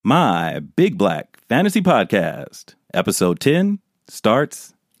My Big Black Fantasy Podcast, Episode 10,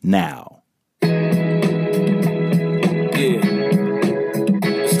 starts now. Yeah,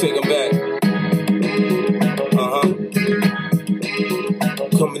 let's take them back.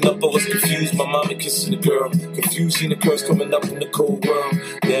 Coming up, I was confused. My mama kissing the girl. Confused, seeing the curse coming up in the cold world.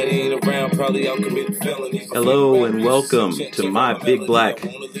 Daddy ain't around, probably out committing felonies. Hello and welcome to My Big Black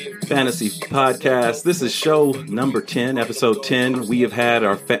Fantasy Podcast. This is show number 10, episode 10. We have had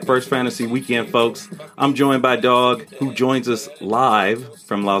our first fantasy weekend, folks. I'm joined by Dog, who joins us live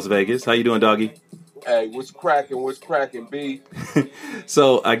from Las Vegas. How you doing, Doggy? Hey, what's cracking, B?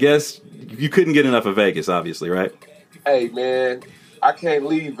 So, I guess you couldn't get enough of Vegas, obviously, right? Hey, man, I can't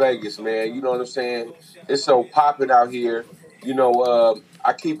leave Vegas, man. You know what I'm saying? It's so popping out here. You know,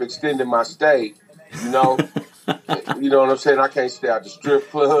 I keep extending my stay, you know? You know what I'm saying? I can't stay at the strip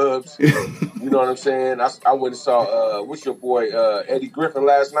clubs. You know what I'm saying? I went and saw, what's your boy, Eddie Griffin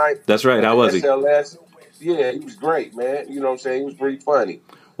last night? That's right. How was he? SLS. Yeah, he was great, man. You know what I'm saying? He was pretty funny.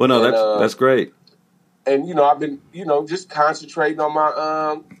 Well, no, that's great. And, you know, I've been, you know, just concentrating on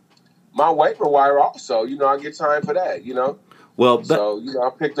my my waiver wire also. You know, I get time for that, you know? Well, so, you know, I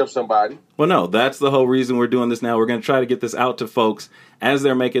picked up somebody. Well, no, that's the whole reason we're doing this now. We're going to try to get this out to folks as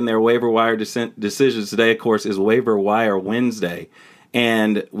they're making their waiver wire decisions. Today, of course, is Waiver Wire Wednesday.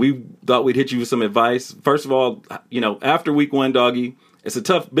 And we thought we'd hit you with some advice. First of all, you know, after week one, Doggy, it's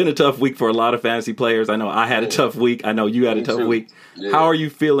been a tough week for a lot of fantasy players. I know I had a tough week. I know you had a tough week. Yeah. How are you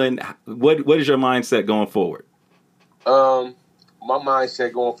feeling? What is your mindset going forward? My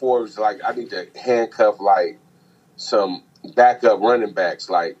mindset going forward is like I need to handcuff like some backup running backs.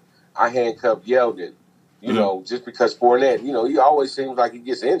 Like I handcuffed Yeldon, you know, just because Fournette, you know, he always seems like he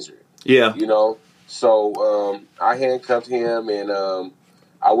gets injured. Yeah. You know, so I handcuffed him, and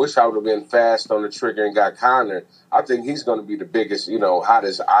I wish I would have been fast on the trigger and got Connor. I think he's going to be the biggest, you know,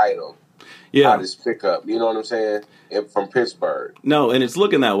 hottest item. Yeah. Hottest pickup, you know what I'm saying, from Pittsburgh. No, and it's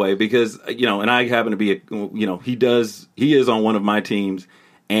looking that way because, you know, and I happen to be, he is on one of my teams,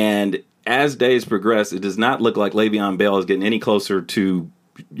 and as days progress, it does not look like Le'Veon Bell is getting any closer to,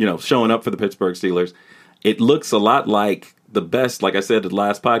 you know, showing up for the Pittsburgh Steelers. It looks a lot like the best, like I said in the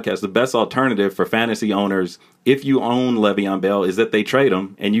last podcast, the best alternative for fantasy owners, if you own Le'Veon Bell, is that they trade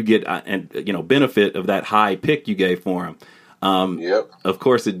him and you get, benefit of that high pick you gave for him. Yep. Of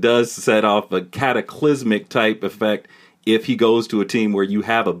course, it does set off a cataclysmic type effect if he goes to a team where you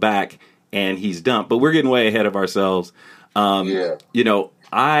have a back and he's dumped. But we're getting way ahead of ourselves. You know,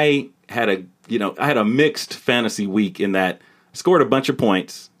 I had a mixed fantasy week in that I scored a bunch of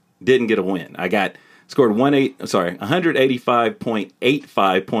points, didn't get a win. I scored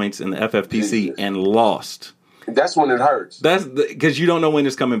 185.85 points in the FFPC and lost. That's when it hurts. That's because you don't know when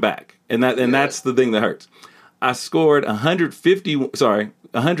it's coming back, and that's the thing that hurts. I scored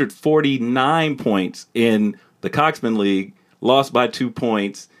 149 points in the Coxman League, lost by 2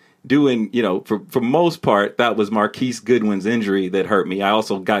 points. Doing, you know, for most part, that was Marquise Goodwin's injury that hurt me. I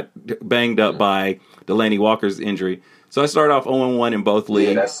also got banged up by Delaney Walker's injury. So I started off 0-1 in both leagues.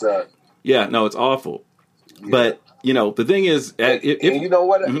 Yeah, that sucked. Yeah, no, it's awful. Yeah. But, you know, the thing is... and you know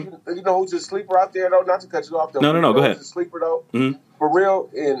what? Mm-hmm. You know who's a sleeper out there, though? Not to cut you off, though. No, go ahead. Who's a sleeper, though? Mm-hmm. For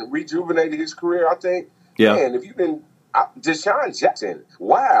real, and rejuvenated his career, I think. Yeah. Man, if you've been... Deshaun Jackson,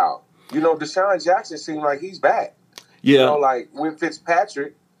 wow. You know, Deshaun Jackson seemed like he's back. Yeah. You know, like with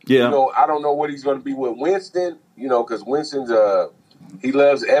Fitzpatrick... Yeah. You know, I don't know what he's going to be with Winston, you know, because Winston's, he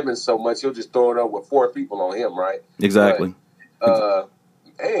loves Evans so much, he'll just throw it up with 4 people on him, right? Exactly. But,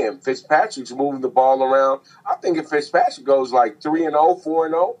 and Fitzpatrick's moving the ball around. I think if Fitzpatrick goes like 3-0,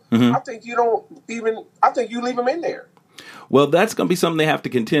 4-0, I think you leave him in there. Well, that's going to be something they have to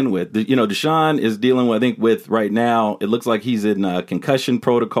contend with. You know, Deshaun is dealing with right now, it looks like he's in a concussion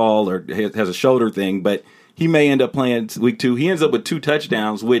protocol or has a shoulder thing, but he may end up playing week 2. He ends up with 2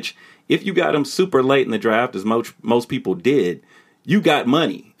 touchdowns, which if you got him super late in the draft, as most people did, you got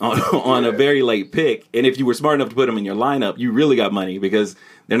money on a very late pick. And if you were smart enough to put him in your lineup, you really got money because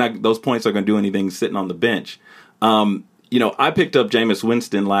those points are going to do anything sitting on the bench. You know, I picked up Jameis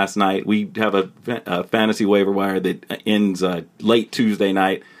Winston last night. We have a fantasy waiver wire that ends late Tuesday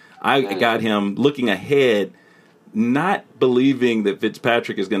night. I got him looking ahead, not believing that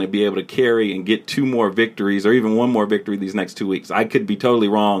Fitzpatrick is going to be able to carry and get 2 more victories or even 1 more victory these next 2 weeks. I could be totally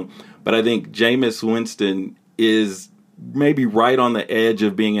wrong, but I think Jameis Winston is maybe right on the edge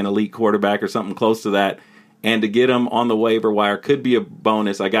of being an elite quarterback or something close to that. And to get him on the waiver wire could be a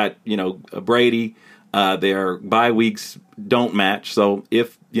bonus. I got, you know, Brady. Their bye weeks don't match. So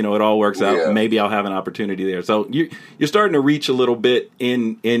if, it all works out, maybe I'll have an opportunity there. So you're starting to reach a little bit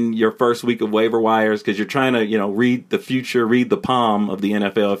in your first week of waiver wires because you're trying to, read the future, read the palm of the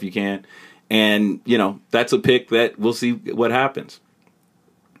NFL if you can. And, that's a pick that we'll see what happens.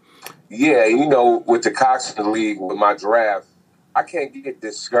 Yeah, with the Coxon League, with my draft, I can't get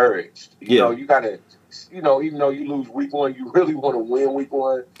discouraged. You know, you got to, even though you lose week one, you really want to win week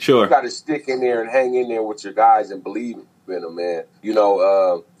one. Sure. You got to stick in there and hang in there with your guys and believe in them, man. And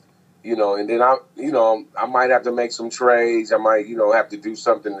then I might have to make some trades. I might, have to do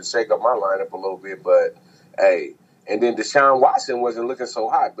something to shake up my lineup a little bit. But, hey, and then Deshaun Watson wasn't looking so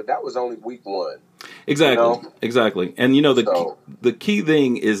hot, but that was only week one. Exactly. Exactly. And, the key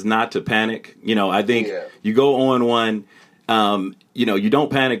thing is not to panic. I think you go 0-1. You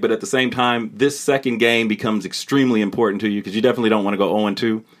don't panic, but at the same time, this second game becomes extremely important to you because you definitely don't want to go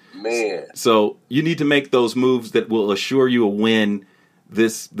 0-2. Man. So you need to make those moves that will assure you a win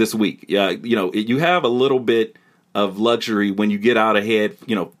this week. You have a little bit of luxury when you get out ahead,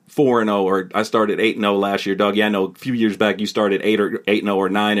 4-0, or I started 8-0 last year. Doggy, I know a few years back you started 8-0 or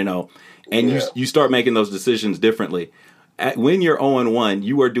 9-0, and you start making those decisions differently. When you're 0-1,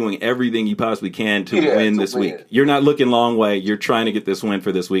 you are doing everything you possibly can to win this week. You're not looking long way. You're trying to get this win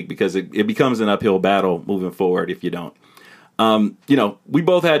for this week because it becomes an uphill battle moving forward if you don't. We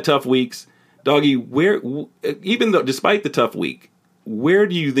both had tough weeks. Doggy, despite the tough week, where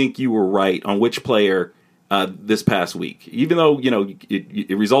do you think you were right on which player this past week? Even though,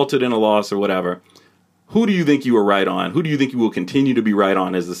 it resulted in a loss or whatever, who do you think you were right on? Who do you think you will continue to be right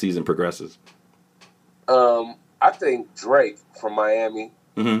on as the season progresses? I think Drake from Miami,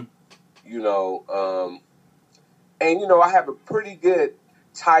 mm-hmm. I have a pretty good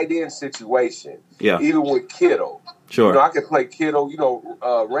tight end situation. Yeah. Even with Kittle. Sure. I could play Kittle.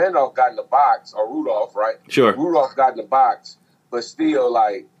 Randolph got in the box, or Rudolph, right? Sure. Rudolph got in the box, but still,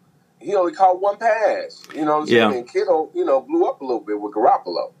 he only caught one pass. You know what I'm saying? And Kittle, blew up a little bit with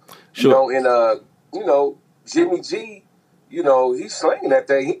Garoppolo. Sure. Jimmy G, he's slinging that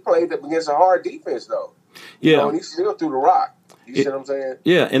thing. He played up against a hard defense, though. Yeah. And he still threw the rock. You see what I'm saying?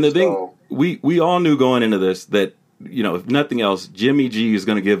 Yeah, and the thing, we all knew going into this that, if nothing else, Jimmy G is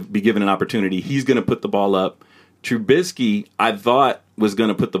going to be given an opportunity. He's going to put the ball up. Trubisky, I thought, was going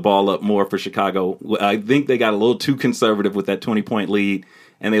to put the ball up more for Chicago. I think they got a little too conservative with that 20-point lead,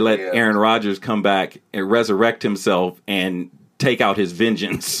 and they let Aaron Rodgers come back and resurrect himself and take out his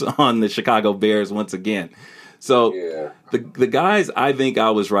vengeance on the Chicago Bears once again. So the guys I think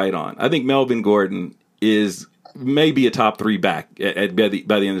I was right on. I think Melvin Gordon is maybe a top 3 back by the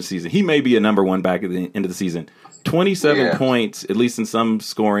end of the season. He may be a number 1 back at the end of the season. 27 points, at least in some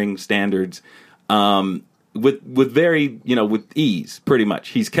scoring standards, with very, with ease, pretty much.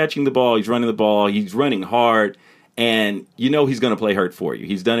 He's catching the ball, he's running the ball, he's running hard, and he's going to play hurt for you.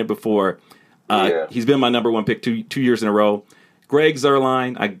 He's done it before. He's been my number 1 pick two years in a row. Greg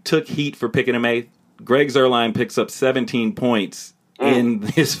Zuerlein, I took heat for picking him 8th. Greg Zuerlein picks up 17 points in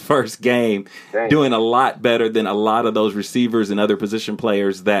his first game, doing a lot better than a lot of those receivers and other position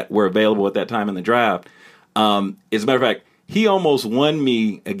players that were available at that time in the draft. As a matter of fact, he almost won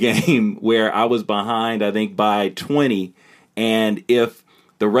me a game where I was behind, I think, by 20. And if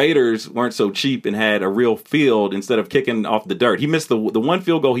the Raiders weren't so cheap and had a real field instead of kicking off the dirt, he missed the one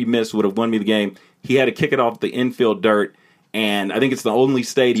field goal he missed would have won me the game. He had to kick it off the infield dirt. And I think it's the only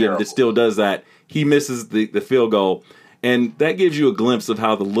stadium that still does that. He misses the field goal. And that gives you a glimpse of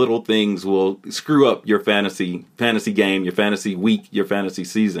how the little things will screw up your fantasy game, your fantasy week, your fantasy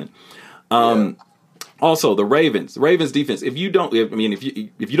season. Also, the Ravens defense. If you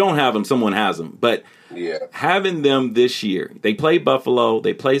don't have them, someone has them. But having them this year, they play Buffalo,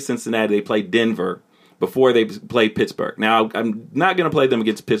 they play Cincinnati, they play Denver before they play Pittsburgh. Now, I'm not going to play them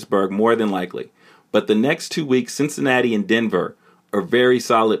against Pittsburgh, more than likely. But the next 2 weeks, Cincinnati and Denver are very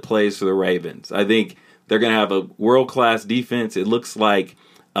solid plays for the Ravens. I think they're going to have a world-class defense. It looks like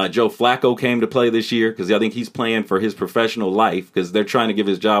Joe Flacco came to play this year because I think he's playing for his professional life because they're trying to give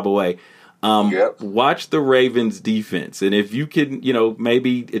his job away. Watch the Ravens defense. And if you can,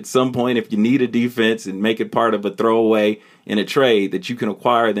 maybe at some point, if you need a defense and make it part of a throwaway in a trade that you can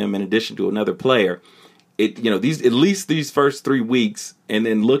acquire them in addition to another player, these first 3 weeks, and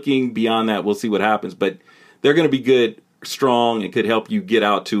then looking beyond that, we'll see what happens. But they're going to be good, strong, and could help you get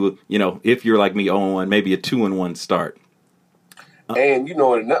out to, if you're like me, 0-1, maybe a 2-1 start. And,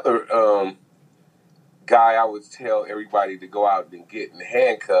 another guy I would tell everybody to go out and get in the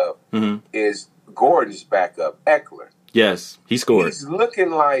handcuff is Gordon's backup, Eckler. Yes, he scored. He's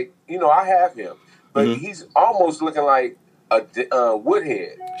looking like, I have him, but he's almost looking like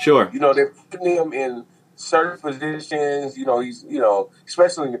Woodhead. Sure. You know, they're putting him in certain positions. You know, he's, you know,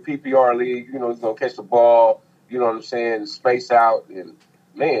 especially in the PPR league, you know, he's going to catch the ball, you know what I'm saying, space out. And,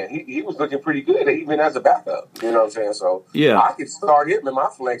 man, he was looking pretty good even as a backup. You know what I'm saying? So, yeah, I could start him in my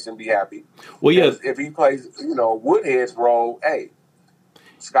flex and be happy. Well, yeah. If he plays, you know, Woodhead's role, hey,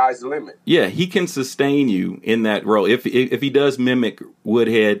 sky's the limit. Yeah, he can sustain you in that role. If he does mimic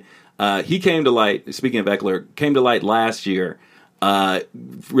Woodhead, he came to light, speaking of Eckler, came to light last year.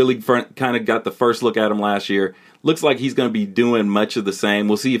 Really kind of got the first look at him last year. Looks like he's going to be doing much of the same.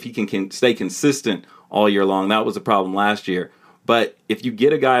 We'll see if he can stay consistent all year long. That was a problem last year. But if you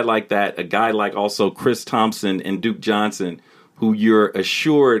get a guy like that, a guy like also Chris Thompson and Duke Johnson, who you're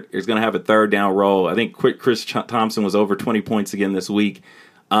assured is going to have a third down role. I think Chris Thompson was over 20 points again this week.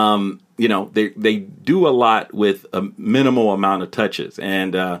 You know, they do a lot with a minimal amount of touches,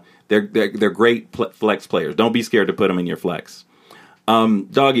 and they're great flex players. Don't be scared to put them in your flex.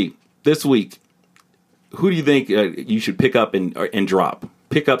 Doggy, this week, who do you think you should pick up and drop?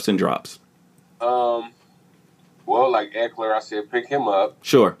 Pickups and drops. Well, like Eckler, I said, pick him up.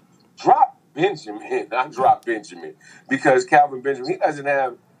 Sure. Drop Benjamin. I drop Benjamin because Calvin Benjamin, he doesn't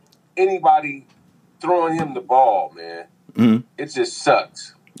have anybody throwing him the ball, man. Mm-hmm. It just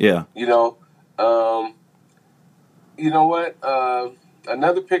sucks. Yeah. You know what?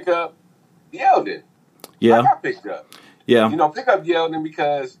 Another pickup, Yeldon. Yeah. I got picked up. Yeah. You know, pick up Yeldon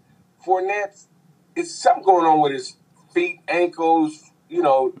because Fournette, it's something going on with his feet, ankles, you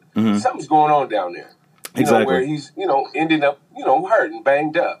know, something's going on down there. You know, where he's, you know, ended up, you know, hurt and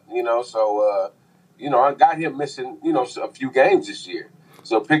banged up, you know. So, you know, I got him missing, you know, a few games this year.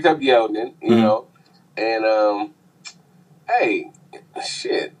 So pick up Yeldon, you know, and, hey,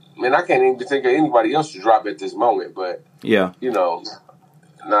 shit, man, I can't even think of anybody else to drop at this moment. But, yeah, you know,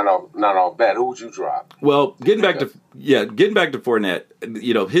 not all bad. Who would you drop? Well, getting back to Fournette,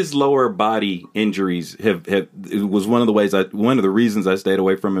 you know, his lower body injuries it was one of the reasons I stayed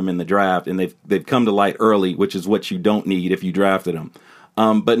away from him in the draft, and they've come to light early, which is what you don't need if you drafted him.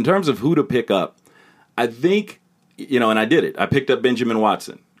 But in terms of who to pick up, I think, you know, and I did it. I picked up Benjamin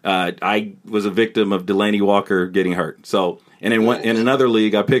Watson. I was a victim of Delaney Walker getting hurt. So, and in another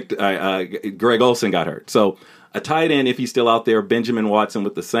league, I picked Greg Olsen got hurt. So, a tight end, if he's still out there, Benjamin Watson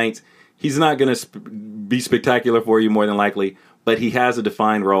with the Saints, he's not going to be spectacular for you more than likely, but he has a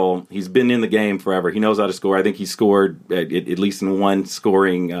defined role. He's been in the game forever. He knows how to score. I think he scored at least in one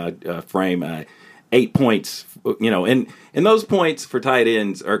scoring frame 8 points. You know, and those points for tight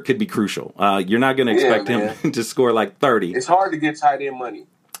ends could be crucial. You're not going to expect him to score like 30. It's hard to get tight end money.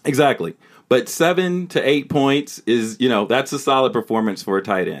 Exactly. But 7 to 8 points is, you know, that's a solid performance for a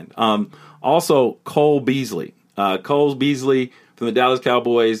tight end. Also, Cole Beasley. Cole Beasley from the Dallas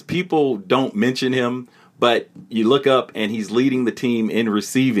Cowboys. People don't mention him, but you look up and he's leading the team in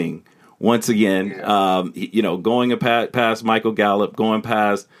receiving once again. Yeah. You know, going past Michael Gallup, going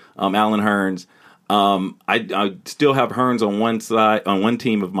past Allen Hurns. I still have Hurns on one side, on one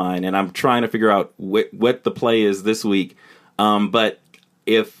team of mine, and I'm trying to figure out what the play is this week. But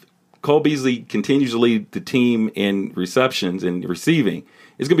if Cole Beasley continues to lead the team in receptions and receiving,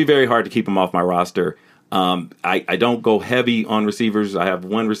 it's going to be very hard to keep him off my roster. I don't go heavy on receivers. I have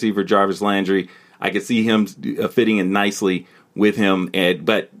one receiver, Jarvis Landry. I can see him fitting in nicely with him.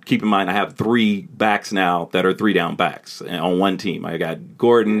 But keep in mind, I have 3 backs now that are 3-down backs on one team. I got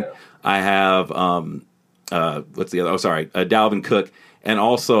Gordon. Yeah. I have what's the other? Oh, sorry, Dalvin Cook, and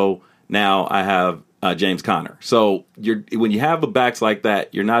also now I have James Conner. So when you have backs like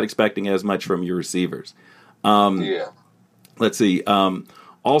that, you're not expecting as much from your receivers. Let's see.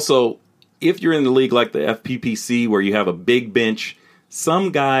 Also, if you're in the league like the FPPC where you have a big bench,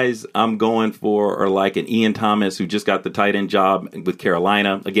 some guys I'm going for are like an Ian Thomas who just got the tight end job with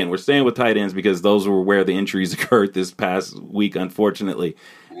Carolina. Again, we're staying with tight ends because those were where the injuries occurred this past week, unfortunately.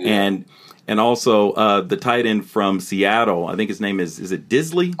 Yeah. And also the tight end from Seattle, I think his name is it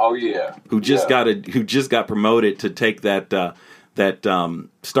Disley? Oh yeah, who just got promoted to take that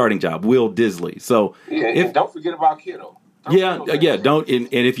starting job, Will Disley. So and don't forget about Kittle. Don't. And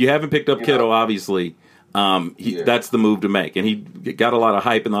if you haven't picked up Kittle, obviously, that's the move to make. And he got a lot of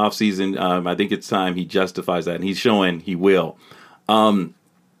hype in the offseason. I think it's time he justifies that, and he's showing he will.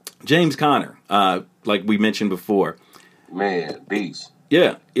 James Conner, like we mentioned before, man, beast.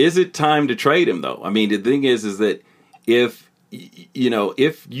 Yeah, is it time to trade him though? I mean, the thing is that if you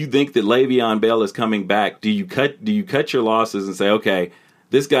think that Le'Veon Bell is coming back, do you cut your losses and say, okay,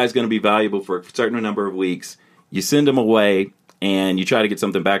 this guy's going to be valuable for a certain number of weeks? You send him away, and you try to get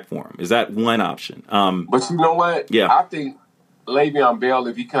something back for him. Is that one option? But you know what? Yeah. I think Le'Veon Bell,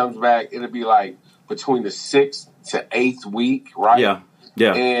 if he comes back, it'll be like between the 6th to 8th week, right?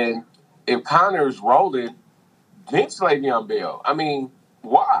 Yeah. And if Connor's rolling, bench Le'Veon Bell. I mean,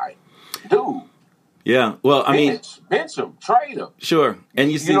 why? Dude. Yeah. Well, I mean, bench him, trade him. Sure.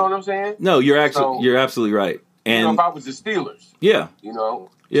 And you see, know what I'm saying? No, you're absolutely right. And if I was the Steelers, yeah,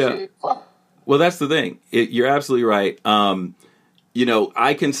 shit, fuck. Well, that's the thing. You're absolutely right.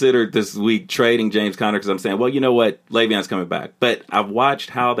 I considered this week trading James Conner because I'm saying, well, you know what? Le'Veon's coming back. But I've watched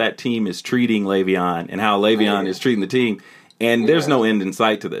how that team is treating Le'Veon and how Le'Veon is treating the team, and there's no end in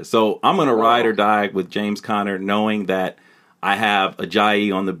sight to this. So I'm going to ride or die with James Conner, knowing that I have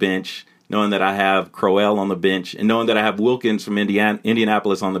Ajayi on the bench, knowing that I have Crowell on the bench, and knowing that I have Wilkins from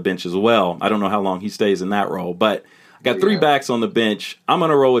Indianapolis on the bench as well. I don't know how long he stays in that role, but I got 3 backs on the bench. I'm going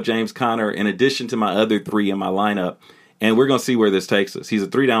to roll with James Conner in addition to my other 3 in my lineup. And we're going to see where this takes us. He's a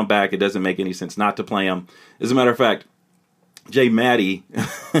 3-down back. It doesn't make any sense not to play him. As a matter of fact, Jay Maddie,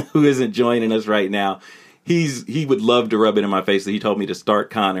 who isn't joining us right now, he would love to rub it in my face that he told me to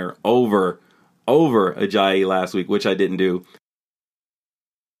start Conner over Ajayi last week, which I didn't do.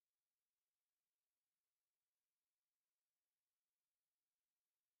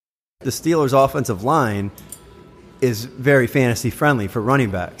 The Steelers' offensive line is very fantasy friendly for running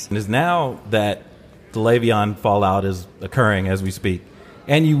backs. And is now that the Le'Veon fallout is occurring as we speak,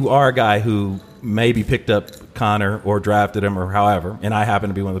 and you are a guy who maybe picked up Conner or drafted him or however, and I happen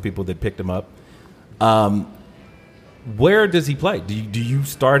to be one of the people that picked him up, where does he play? Do you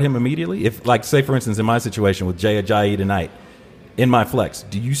start him immediately? If, like, say, for instance, in my situation with Jay Ajayi tonight, in my flex,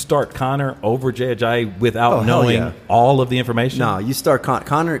 do you start Conner over Jay Ajayi without knowing all of the information? No, you start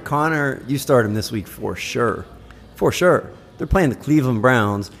Conner, you start him this week for sure. For sure. They're playing the Cleveland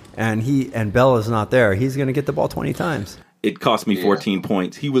Browns, and Bell is not there. He's going to get the ball 20 times. It cost me 14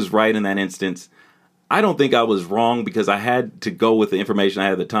 points. He was right in that instance. I don't think I was wrong because I had to go with the information I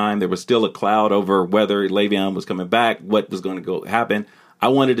had at the time. There was still a cloud over whether Le'Veon was coming back, what was going to happen. I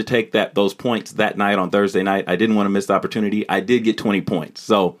wanted to take those points that night on Thursday night. I didn't want to miss the opportunity. I did get 20 points.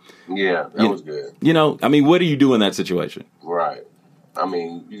 So yeah, that was good. What do you do in that situation? Right. I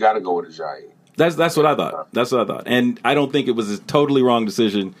mean, you got to go with Ajayi. That's what I thought. That's what I thought. And I don't think it was a totally wrong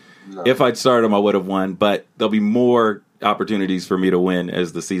decision. No. If I'd started him, I would have won. But there'll be more opportunities for me to win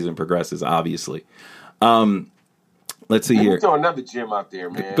as the season progresses, obviously. Let's see here. Throw another gem out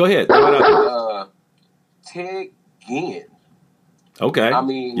there, man. Go ahead. Ted Ginn. Okay. I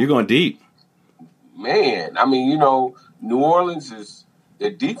mean, you're going deep. Man, I mean, New Orleans their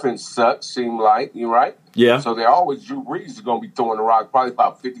defense sucks, seem like, you right? Yeah. So they're always, Drew Brees is going to be throwing the rock probably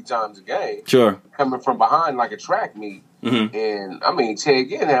about 50 times a game. Sure. Coming from behind like a track meet. Mm-hmm. And, I mean, Ted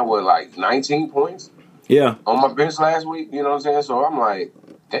Ginn had, 19 points? Yeah. On my bench last week, you know what I'm saying? So I'm like,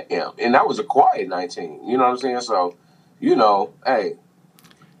 damn. And that was a quiet 19, you know what I'm saying? So, hey,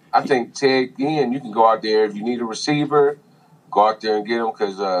 I think Ted Ginn, you can go out there if you need a receiver, go out there and get him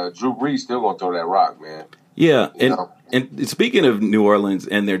because Drew Brees still going to throw that rock, man. Yeah, and speaking of New Orleans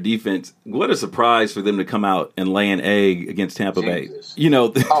and their defense, what a surprise for them to come out and lay an egg against Tampa Bay.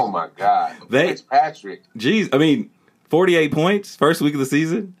 Oh, my God. Fitzpatrick. Geez, I mean, 48 points, first week of the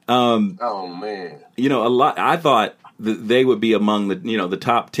season. Oh, man. A lot. I thought that they would be among the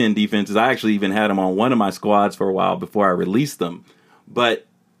top 10 defenses. I actually even had them on one of my squads for a while before I released them. But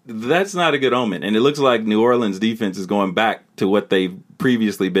that's not a good omen. And it looks like New Orleans defense is going back to what they've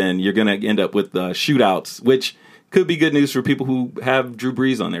previously been. You're going to end up with shootouts, which could be good news for people who have Drew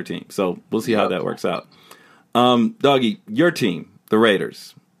Brees on their team. So we'll see how that works out. Doggy, your team, the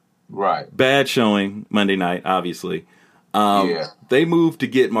Raiders. Right. Bad showing Monday night, obviously. They moved to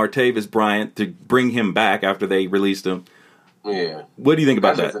get Martavis Bryant to bring him back after they released him. Yeah. What do you think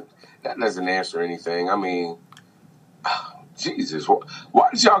about that? That doesn't answer anything. I mean, Jesus, why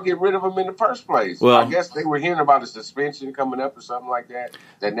did y'all get rid of him in the first place? Well, I guess they were hearing about a suspension coming up or something like that.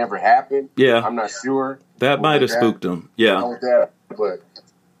 That never happened. Yeah. I'm not sure. That might have spooked them. Yeah. But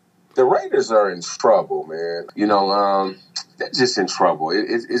the Raiders are in trouble, man. They're just in trouble.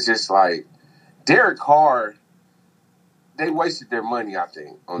 It's just like Derek Carr, they wasted their money, I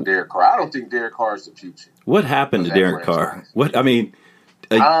think, on Derek Carr. I don't think Derek Carr is the future. What happened to Derek Carr? What happened?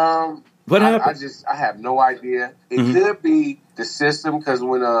 I have no idea. It could be the system because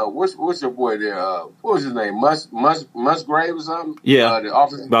when what's your boy there? What was his name? Musgrave or something? Yeah, the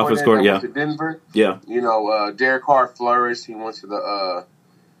offensive coordinator went to Denver. Yeah, Derek Carr flourished. He went to the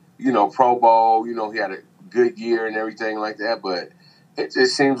Pro Bowl. He had a good year and everything like that. But it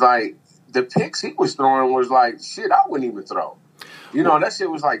just seems like the picks he was throwing was like shit. I wouldn't even throw. You know, that shit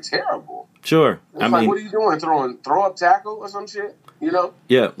was like terrible. Sure. It's like, what are you doing? Throw up tackle or some shit? You know?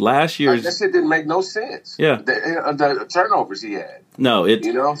 Yeah, last year's... that shit didn't make no sense. Yeah. The turnovers he had. No,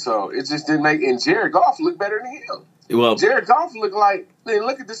 you know, so it just didn't make... And Jared Goff looked better than him. Well, Jared Goff looked like... Man,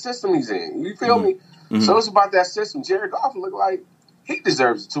 look at the system he's in. You feel me? Mm-hmm. So it's about that system. Jared Goff looked like he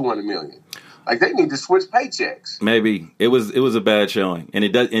deserves $200 million. Like, they need to switch paychecks. Maybe it was a bad showing, and it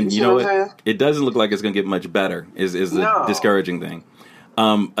does. And you know what? It doesn't look like it's going to get much better. Is the discouraging thing?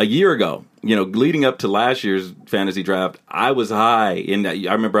 A year ago, you know, leading up to last year's fantasy draft, I was high, and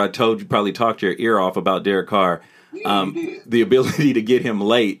I remember I told you, probably talked your ear off about Derek Carr, the ability to get him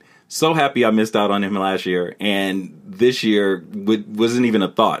late. So happy I missed out on him last year, and this year wasn't even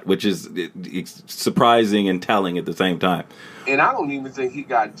a thought, which is surprising and telling at the same time. And I don't even think he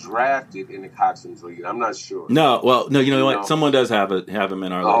got drafted in the Coxon's League. I'm not sure. No, you know what? Someone does have him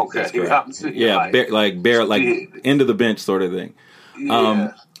in our league. Okay, yeah, end of the bench sort of thing.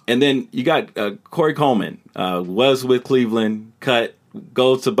 Yeah. And then you got Corey Coleman, was with Cleveland, cut,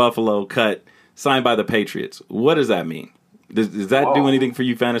 goes to Buffalo, cut, signed by the Patriots. What does that mean? Does that do anything for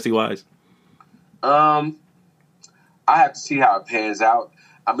you fantasy wise? I have to see how it pans out.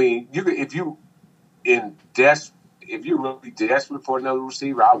 I mean, if you're really desperate for another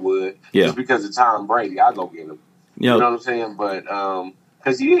receiver, I would. Yeah. Just because of Tom Brady, I'd go get him. You know what I'm saying? But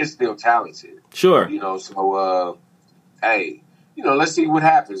because he is still talented. Sure. You know, so hey, you know, let's see what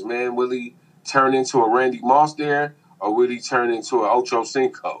happens, man. Will he turn into a Randy Moss there, or will he turn into an Ocho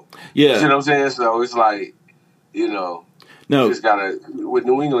Cinco? Yeah. You know what I'm saying? So it's like, you know, you just gotta, with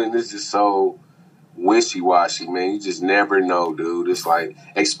New England, this is so wishy-washy, man. You just never know, dude. It's like,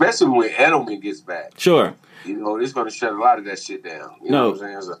 especially when Edelman gets back. Sure. You know, it's going to shut a lot of that shit down. You know what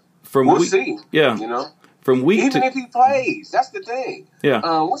I'm saying? So, we'll see. Yeah. You know? From week Even if he plays, that's the thing. Yeah.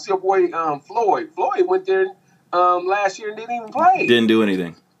 What's your boy Floyd? Floyd went there last year and didn't even play. Didn't do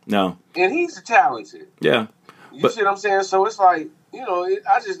anything. No. And he's talented. Yeah. You see what I'm saying? So it's like, you know,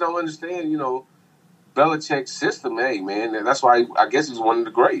 I just don't understand, you know, Belichick's system, hey, man. That's why I guess he's one of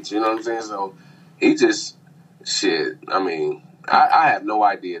the greats, you know what I'm saying? So he just, shit, I mean, I have no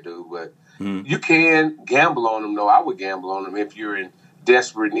idea, dude, but you can gamble on him, though. I would gamble on him if you're in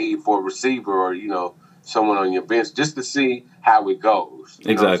desperate need for a receiver or, you know, someone on your bench just to see how it goes.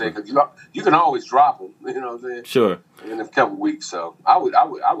 You know what I'm saying? 'Cause you can always drop him, you know what I'm saying? Sure. In a couple weeks, so I would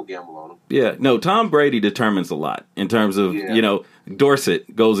gamble on him. Yeah, no, Tom Brady determines a lot in terms of, you know,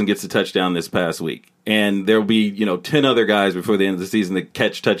 Dorsett goes and gets a touchdown this past week. And there'll be, you know, 10 other guys before the end of the season that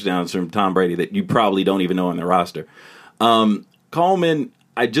catch touchdowns from Tom Brady that you probably don't even know on the roster. Coleman,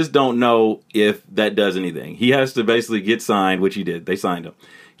 I just don't know if that does anything. He has to basically get signed, which he did. They signed him.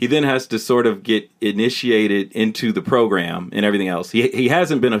 He then has to sort of get initiated into the program and everything else. He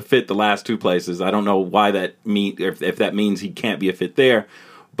hasn't been a fit the last two places. I don't know why that if that means he can't be a fit there.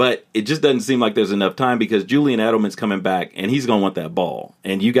 But it just doesn't seem like there's enough time because Julian Edelman's coming back, and he's going to want that ball.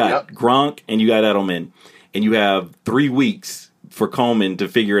 And you got Gronk, and you got Edelman, and you have 3 weeks for Coleman to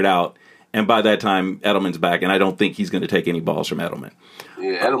figure it out. And by that time, Edelman's back, and I don't think he's going to take any balls from Edelman.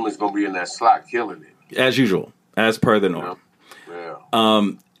 Yeah, Edelman's going to be in that slot killing it. As usual, as per the norm. Yeah.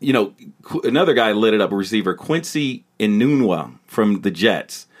 You know, another guy lit it up, a receiver, Quincy Enunwa from the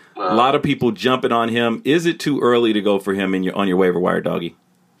Jets. A lot of people jumping on him. Is it too early to go for him on your waiver wire, doggy?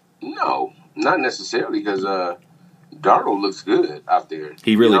 No, not necessarily, because Darnold looks good out there.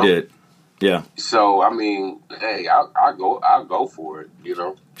 He really did. Yeah. So I mean, hey, I'll go for it. You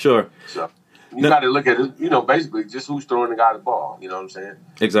know. Sure. So you got to look at it. You know, basically just who's throwing the guy the ball. You know what I'm saying?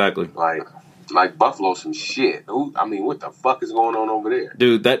 Exactly. Like Buffalo, some shit. I mean, what the fuck is going on over there,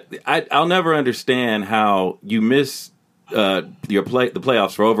 dude? I'll never understand how you miss the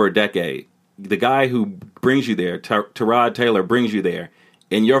playoffs for over a decade. The guy who brings you there, Tyrod Taylor, brings you there,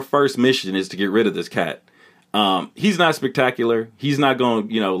 and your first mission is to get rid of this cat. He's not spectacular. He's not going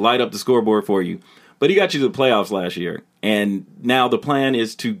to, light up the scoreboard for you. But he got you to the playoffs last year. And now the plan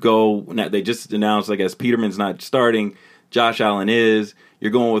is to go. Now they just announced, I guess, Peterman's not starting. Josh Allen is.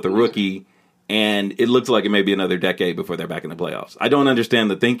 You're going with a rookie. And it looks like it may be another decade before they're back in the playoffs. I don't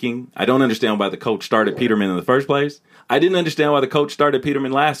understand the thinking. I don't understand why the coach started Peterman in the first place. I didn't understand why the coach started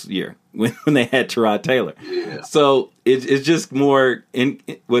Peterman last year when they had Tyrod Taylor. Yeah. So it's just more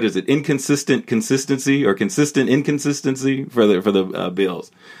inconsistent consistency or consistent inconsistency for the Bills.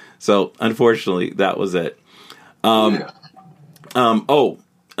 So unfortunately, that was it. You're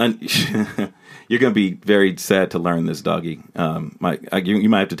going to be very sad to learn this, doggy. You might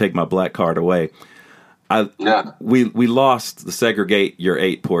have to take my black card away. We lost the segregate your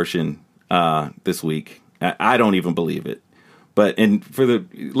 8 portion this week. I don't even believe it. But for the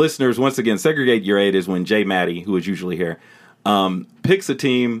listeners, once again, segregate your 8 is when Jay Maddie, who is usually here, picks a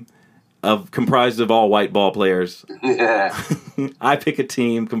team comprised of all white ball players. Yeah. I pick a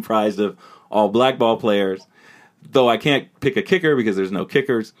team comprised of all black ball players, though I can't pick a kicker because there's no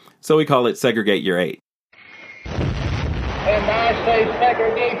kickers. So we call it Segregate Your 8. And I say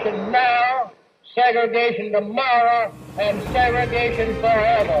segregation now, segregation tomorrow, and segregation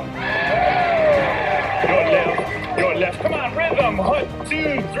forever. Your left. Come on, rhythm. 1,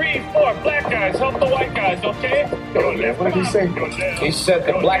 2, 3, 4. Black guys, help the white guys, okay? Your left. What did he say? He said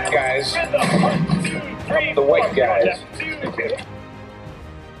the black guys, help the white guys.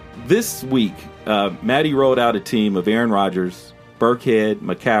 This week, Maddie wrote out a team of Aaron Rodgers, Burkhead,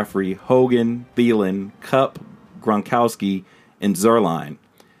 McCaffrey, Hogan, Thielen, Kupp, Gronkowski, and Zerline.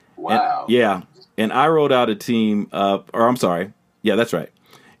 Wow. And I wrote out a team of, that's right.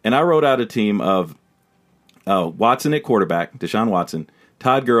 And I wrote out a team of Watson at quarterback, Deshaun Watson,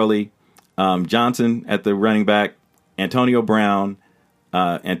 Todd Gurley, Johnson at the running back, Antonio Brown,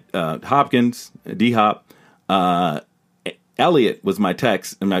 and Hopkins, D-Hop, Elliott was my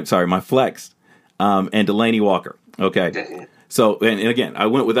my flex, and Delaney Walker. Okay. So, and again, I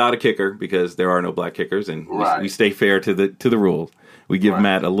went without a kicker because there are no black kickers, and we stay fair to the rules. We give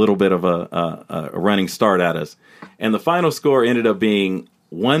Matt a little bit of a running start at us. And the final score ended up being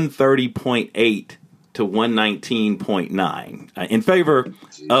 130.8 to 119.9 in favor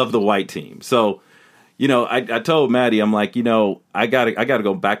of the white team. So, I told Maddie, I'm like, I gotta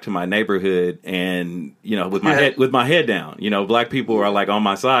go back to my neighborhood and, with my head down, black people are like on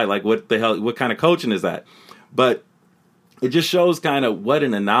my side. Like, what the hell, what kind of coaching is that? But it just shows kind of what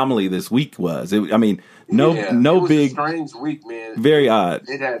an anomaly this week was. It was big, a strange week, man. Very odd.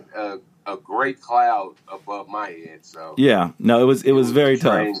 It had a great cloud above my head. So it was very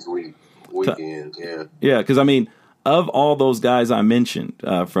tough. Strange weekend. Yeah, because of all those guys I mentioned,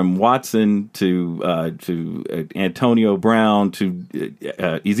 from Watson to Antonio Brown to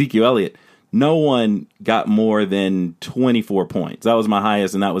Ezekiel Elliott, no one got more than 24 points. That was my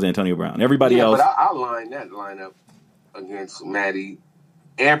highest, and that was Antonio Brown. Everybody else. But I lined that lineup against Maddie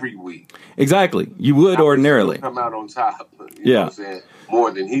every week. Exactly. You would ordinarily come out on top. You know what I'm saying? More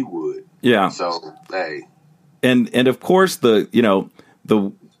than he would. Yeah. So, hey. And of course the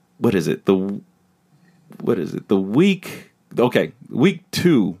week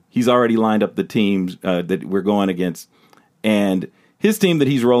 2, he's already lined up the teams that we're going against. And his team that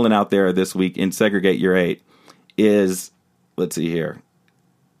he's rolling out there this week in Segregate Your 8 is, let's see here.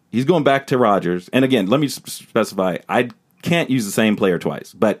 He's going back to Rodgers. And again, let me specify, I can't use the same player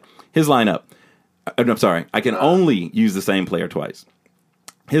twice. But his lineup, I'm sorry, I can only use the same player twice.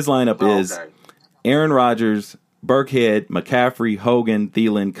 His lineup is Aaron Rodgers, Burkhead, McCaffrey, Hogan,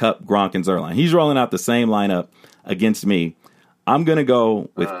 Thielen, Kupp, Gronk, and Zerline. He's rolling out the same lineup against me. I'm going to go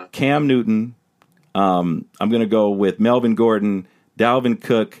with Cam Newton. I'm going to go with Melvin Gordon, Dalvin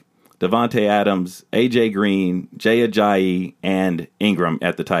Cook, Devontae Adams, A.J. Green, Jay Ajayi, and Ingram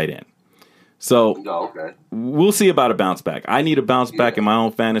at the tight end. So we'll see about a bounce back. I need a bounce back in my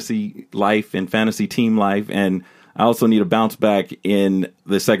own fantasy life and fantasy team life, and I also need a bounce back in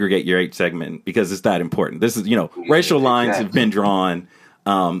the Segregate Your 8 segment because it's that important. This is, racial lines have been drawn.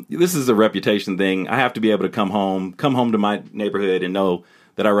 This is a reputation thing. I have to be able to come home to my neighborhood and know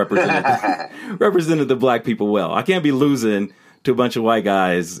that I represented the black people well. I can't be losing to a bunch of white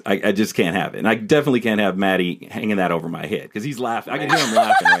guys. I just can't have it. And I definitely can't have Maddie hanging that over my head because he's laughing. I can hear him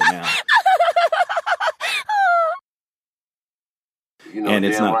laughing right now. And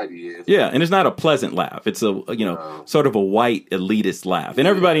it's not, and it's not a pleasant laugh. It's a, sort of a white elitist laugh. And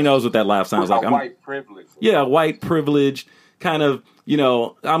everybody knows what that laugh sounds like. White privilege. Yeah, white privilege, kind of,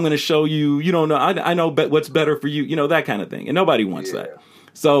 I'm going to show you, you don't know, I know what's better for you, that kind of thing. And nobody wants that.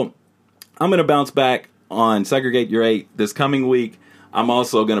 So I'm going to bounce back on Segregate Your 8 this coming week. I'm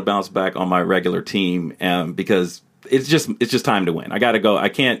also going to bounce back on my regular team because it's just time to win. I got to go. I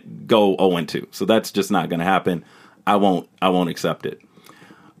can't go 0-2. So that's just not going to happen. I won't accept it.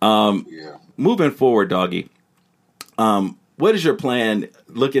 Moving forward, Doggy. What is your plan?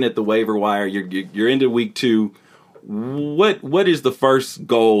 Looking at the waiver wire, you're into week 2. What is the first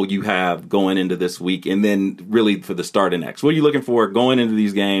goal you have going into this week, and then really for the start of next? What are you looking for going into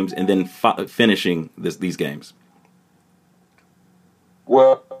these games, and then finishing these games?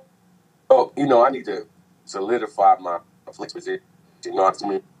 Well, I need to solidify my flex position. You know what I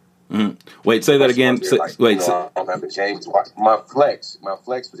mean? Mm-hmm. Wait, say that again. I don't have to change my flex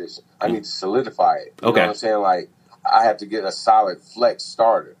position. I need to solidify it. You know what I'm saying? Like, I have to get a solid flex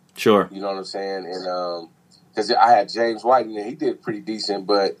starter. Sure. You know what I'm saying? And because I had James White and he did pretty decent,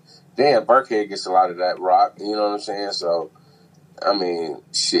 but damn, Burkhead gets a lot of that rock. You know what I'm saying? So, I mean,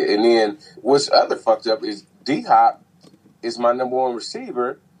 shit. And then what's other fucked up is D-Hop is my number one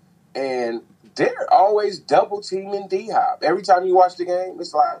receiver, and they're always double teaming D-Hop. Every time you watch the game,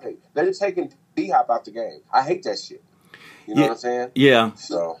 it's like, hey, they're taking D-Hop out the game. I hate that shit. You know what I'm saying? Yeah.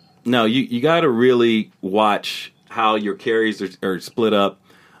 So no, you got to really watch how your carries are split up.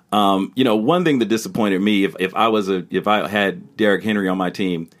 One thing that disappointed me, if I had Derrick Henry on my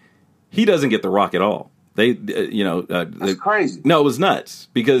team, he doesn't get the rock at all. That's crazy. No, it was nuts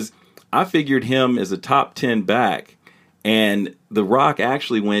because I figured him as a top 10 back, and the rock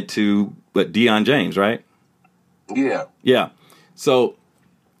actually went to Deion James, right? Yeah. Yeah. So,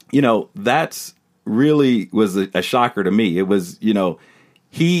 that's really was a shocker to me. It was, Is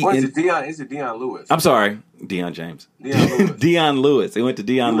it Deion Lewis? I'm sorry, Deion James. Deion Lewis. Deion Lewis. It went to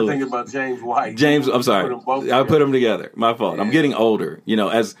Deion Lewis. Thinking about James White. I'm sorry. I put them together. My fault. Yeah. I'm getting older.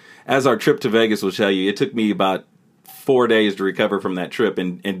 As our trip to Vegas will tell you, it took me about 4 days to recover from that trip.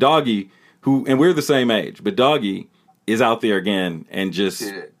 And Doggy, and we're the same age, but Doggy is out there again and just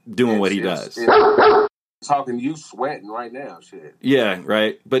doing what he does. Talking to you sweating right now, shit. Yeah,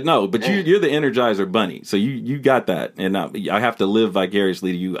 right. But no, you're the Energizer Bunny, so you got that, and I have to live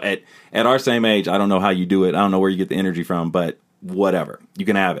vicariously to you. At our same age, I don't know how you do it. I don't know where you get the energy from, but whatever, you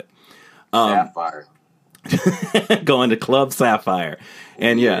can have it. Sapphire. Going to Club Sapphire,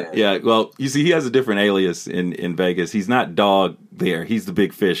 and yeah. Well, you see, he has a different alias in Vegas. He's not Dog there. He's the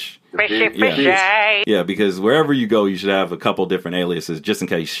Big Fish. Yeah, because wherever you go, you should have a couple different aliases just in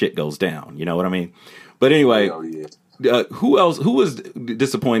case shit goes down. You know what I mean? But anyway, who else? Who was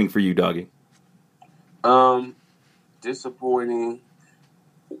disappointing for you, Doggy? Disappointing.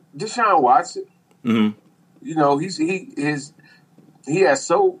 Deshaun Watson. Mm-hmm. He has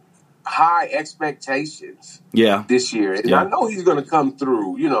so high expectations. Yeah. This year, and I know he's going to come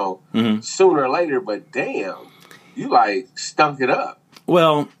through. Sooner or later. But damn, you stunk it up.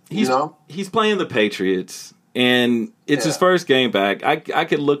 Well, he's playing the Patriots. And it's his first game back. I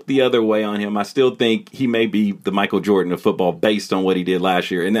could look the other way on him. I still think he may be the Michael Jordan of football based on what he did last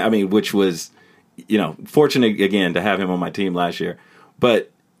year. And I mean, which was, fortunate again to have him on my team last year.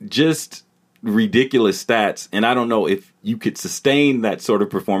 But just ridiculous stats. And I don't know if you could sustain that sort of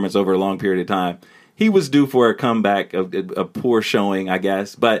performance over a long period of time. He was due for a comeback, a poor showing, I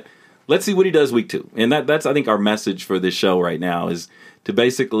guess. But let's see what he does week 2. And that's, I think, our message for this show right now is to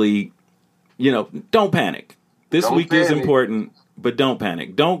basically, don't panic. This week is important, but don't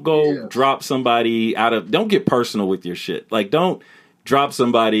panic. Don't go drop somebody don't get personal with your shit. Don't drop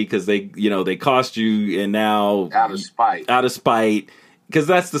somebody because they cost you and now out of spite. Because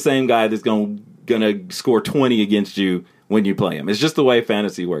that's the same guy that's gonna score 20 against you when you play him. It's just the way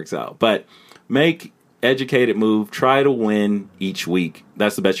fantasy works out. But make educated move. Try to win each week.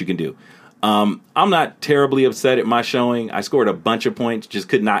 That's the best you can do. I'm not terribly upset at my showing. I scored a bunch of points, just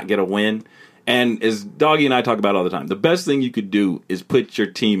could not get a win. And as Doggy and I talk about all the time, the best thing you could do is put your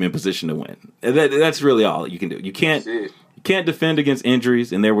team in position to win. That's really all you can do. You can't defend against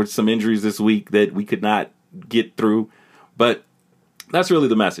injuries, and there were some injuries this week that we could not get through. But that's really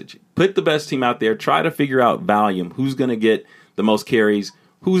the message. Put the best team out there. Try to figure out volume. Who's going to get the most carries?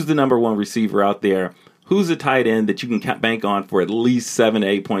 Who's the number one receiver out there? Who's a tight end that you can bank on for at least 7 to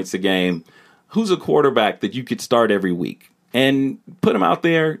 8 points a game? Who's a quarterback that you could start every week? And put them out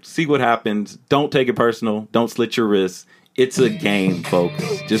there, see what happens. Don't take it personal. Don't slit your wrists. It's a game, folks.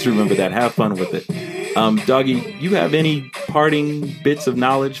 Just remember that. Have fun with it. Doggy, you have any parting bits of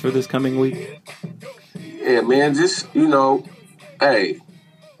knowledge for this coming week? Yeah, man, just, hey,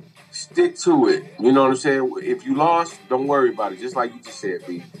 stick to it. You know what I'm saying? If you lost, don't worry about it. Just like you just said,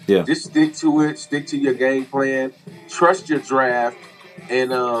 B. Yeah. Just stick to it. Stick to your game plan. Trust your draft.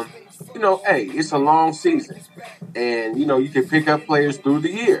 And, hey, it's a long season. And, you can pick up players through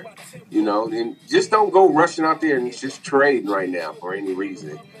the year, and just don't go rushing out there and just trading right now for any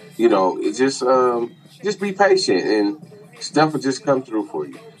reason. It's just be patient and stuff will just come through for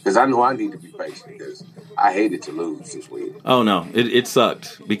you. Because I know I need to be patient because I hated to lose this week. Oh, no. It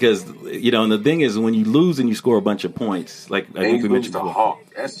sucked because, and the thing is when you lose and you score a bunch of points, like I think we mentioned before. Hawk.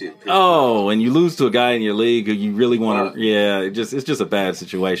 That's it. Oh, and you lose to a guy in your league who you really want to, it's just a bad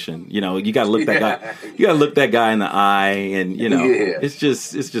situation. You got to look that guy, you got to look that guy in the eye and, it's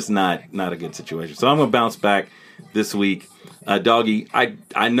just not a good situation. So I'm going to bounce back this week. Doggy,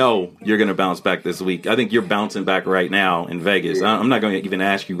 I know you're going to bounce back this week. I think you're bouncing back right now in Vegas. I'm not going to even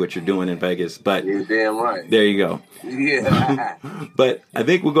ask you what you're doing in Vegas, but you're damn right. There you go. Yeah. But I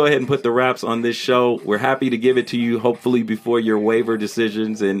think we'll go ahead and put the wraps on this show. We're happy to give it to you, hopefully before your waiver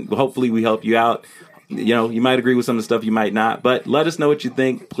decisions, and hopefully we help you out. You might agree with some of the stuff, you might not, but let us know what you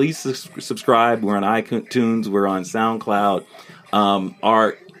think. Please subscribe. We're on iTunes. We're on SoundCloud.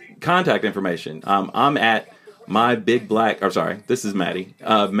 Our contact information. I'm at this is Maddie.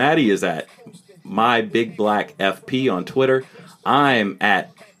 Maddie is at My Big Black FP on Twitter. I'm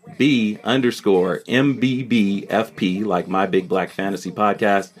at B_MBBFP, like My Big Black Fantasy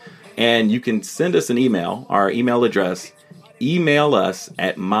Podcast. And you can send us an email. Our email address, email us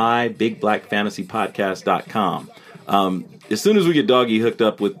at mybigBlackFantasyPodcast.com. As soon as we get Doggy hooked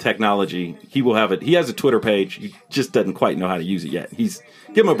up with technology, he will have it. He has a Twitter page. He just doesn't quite know how to use it yet.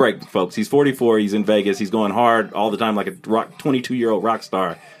 Give him a break, folks. He's 44. He's in Vegas. He's going hard all the time like a 22-year-old rock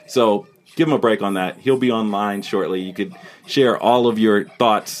star. So give him a break on that. He'll be online shortly. You could share all of your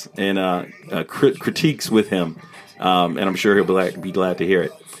thoughts and critiques with him, and I'm sure he'll be glad to hear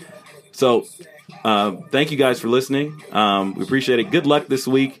it. So thank you guys for listening. We appreciate it. Good luck this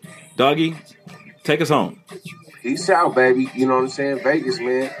week. Doggy, take us home. Peace out, baby. You know what I'm saying? Vegas,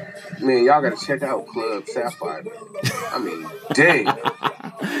 man. Man, y'all got to check out Club Sapphire. I mean, dang.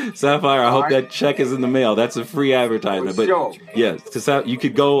 Sapphire, I hope that check is in the mail. That's a free advertisement. But sure. yes, you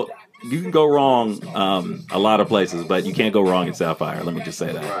can go wrong a lot of places, but you can't go wrong in Sapphire. Let me just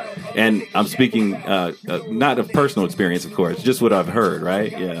say that. Right. And I'm speaking not of personal experience, of course, just what I've heard,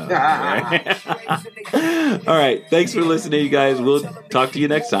 right? Yeah. Right? All right. Thanks for listening, you guys. We'll talk to you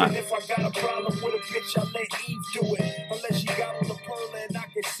next time. If I got a problem with a bitch, I let Eve do it. Unless she got on the pearl and I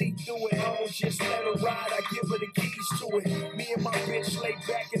can see through it. I don't just let her ride, I give her the keys to it. Me and my bitch lay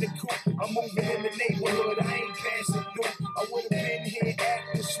back in the coupe. I'm moving in the neighborhood, I ain't passing through. I would have been here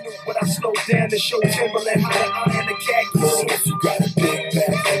after Snoop, but I slowed down to show Timberland how to iron the cactus. If you got a big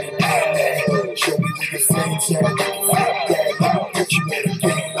back and an iPad, show me where your friends at. Fuck that, let me put you in the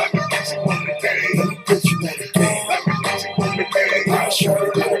game. Let me put you in the game. I show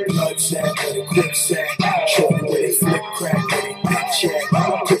you where the blood's at, where the grip's at.